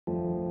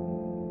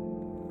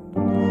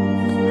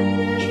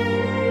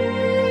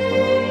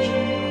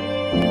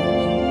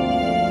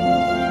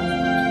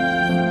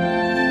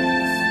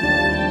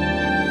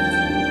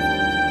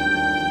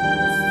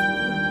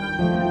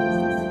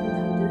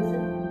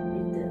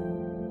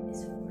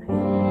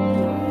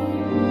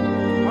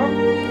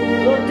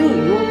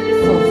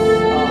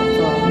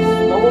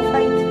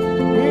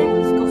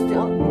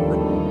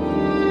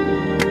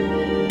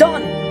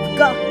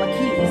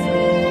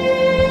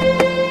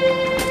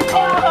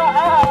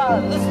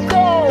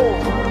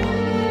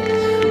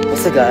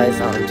So guys,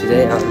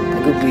 today I'm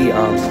gonna be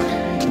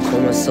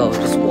recording myself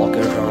just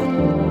walking around.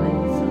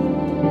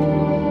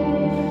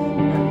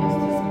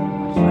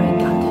 I already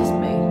got this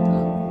made.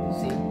 Look,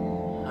 see?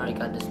 I already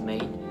got this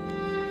made. Look,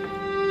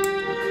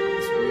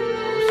 it's really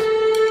nice.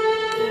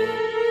 And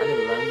I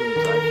didn't let me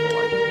try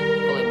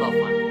for like about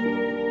 5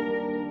 minutes.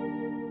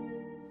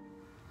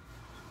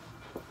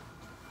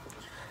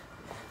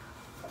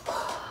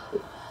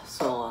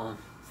 So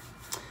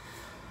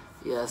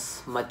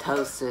yes, my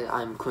title said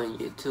I'm quitting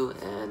YouTube,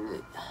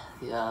 and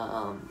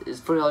yeah, it's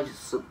pretty hard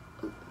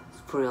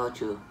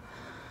to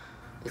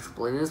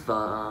explain this,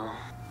 but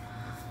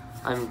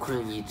I'm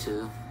quitting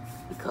YouTube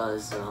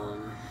because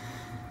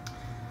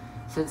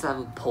since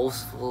I've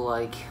posted for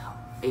like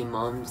 8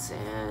 months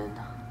and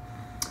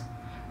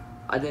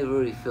I didn't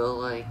really feel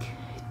like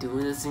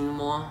doing this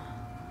anymore,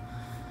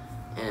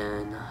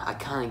 and I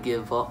kind of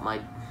give up my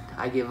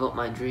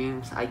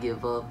dreams. I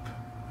give up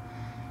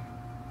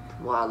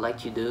what I like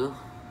to do.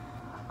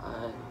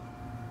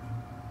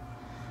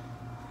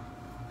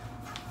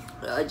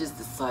 I just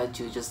decided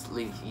to just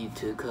leave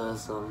YouTube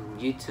because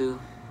YouTube,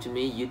 to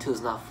me, YouTube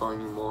is not fun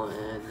anymore,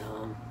 and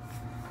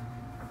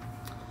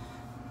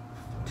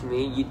to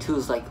me, YouTube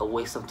is like a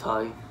waste of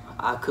time.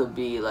 I could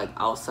be like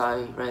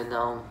outside right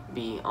now,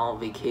 be on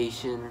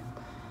vacation,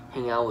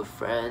 hang out with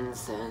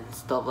friends and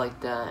stuff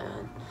like that,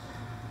 and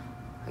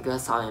I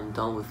guess I am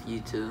done with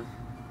YouTube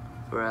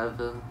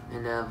forever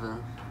and ever,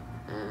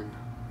 and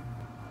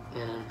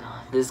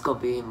this is gonna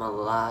be my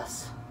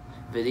last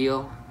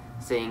video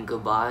saying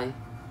goodbye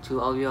to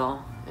all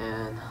y'all,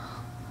 and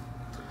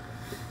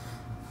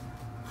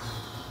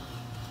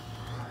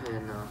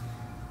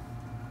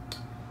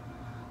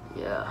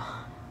yeah,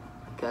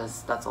 I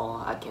guess that's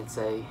all I can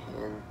say.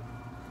 And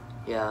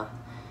yeah,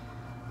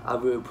 I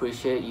really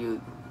appreciate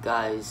you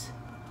guys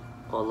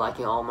for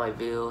liking all my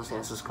videos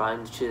and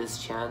subscribing to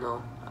this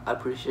channel. I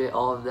appreciate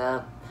all of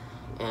that,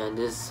 and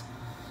this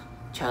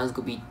channel's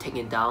gonna be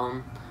taken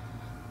down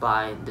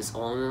by this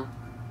owner,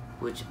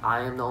 which I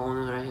am the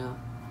owner right here,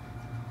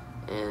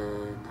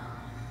 and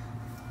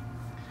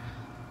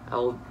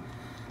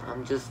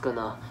I'm just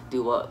gonna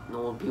do what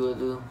normal people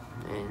do,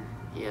 and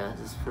yeah,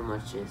 this is pretty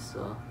much it.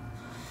 So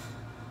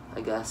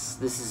I guess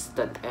this is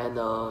the end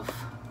of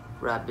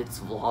Rabbit's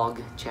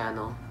vlog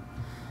channel,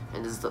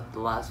 and this is the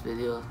last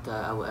video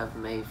that I will ever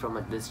make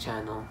from this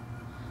channel.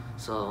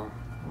 So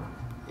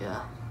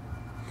yeah.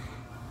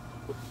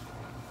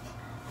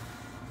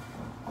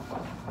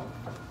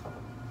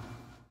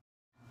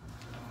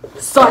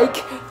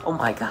 Psych! Oh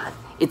my god,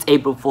 it's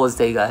April Fool's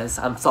Day, guys.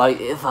 I'm sorry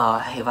if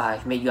I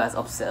made you guys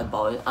upset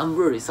about it. I'm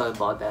really sorry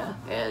about that.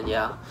 And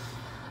yeah,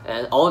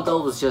 and although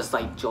it was just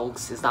like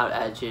jokes, it's not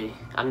actually,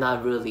 I'm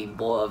not really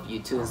bored of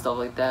YouTube and stuff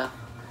like that.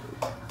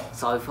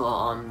 Sorry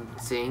for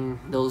saying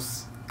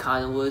those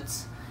kind of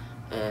words.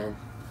 And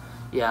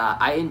yeah,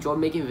 I enjoy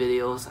making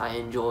videos, I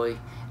enjoy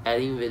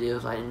editing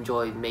videos, I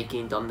enjoy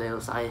making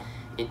thumbnails, I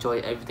enjoy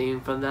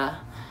everything from that.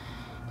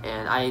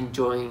 And I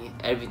enjoying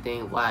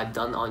everything what I've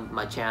done on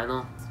my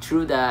channel.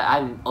 True that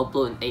I'm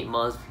uploading 8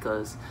 months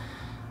because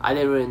I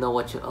didn't really know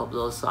what to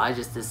upload, so I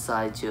just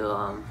decided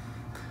to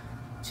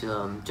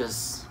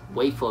just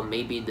wait for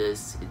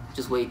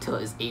just wait till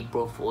it's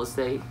April Fool's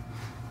Day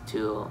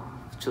to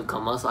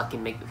come out so I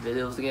can make the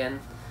videos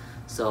again.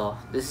 So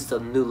this is a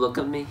new look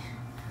of me.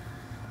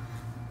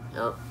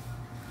 Yep.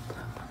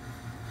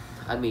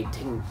 I mean,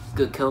 taking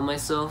good care of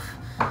myself,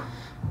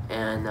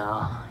 and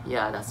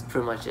yeah, that's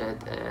pretty much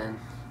it. And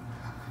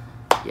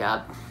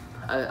yeah,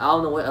 I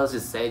don't know what else to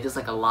say. Just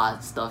like a lot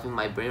of stuff in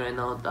my brain right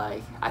now,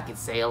 like I can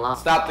say a lot.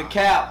 Stop the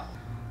cap.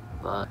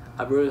 But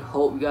I really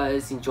hope you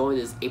guys enjoy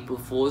this April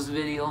Fool's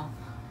video.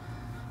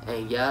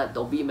 And yeah,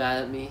 don't be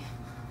mad at me.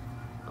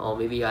 Or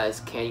maybe you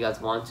guys can, you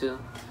guys want to.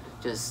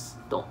 Just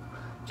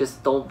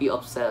don't be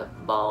upset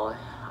about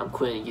I'm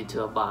quitting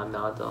YouTube, but I'm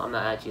not though. I'm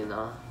not actually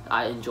not.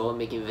 I enjoy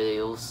making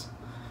videos.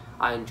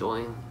 I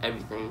enjoy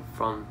everything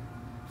from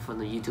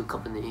the YouTube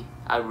company.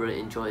 I really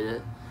enjoyed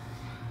it.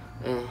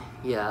 And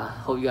yeah,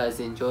 hope you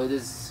guys enjoyed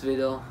this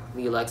video.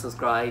 Leave a like,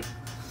 subscribe,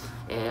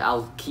 and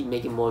I'll keep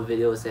making more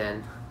videos,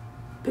 and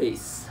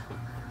peace.